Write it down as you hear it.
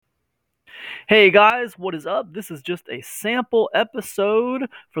Hey guys, what is up? This is just a sample episode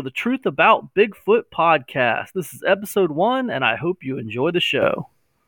for the Truth About Bigfoot podcast. This is episode 1, and I hope you enjoy the show.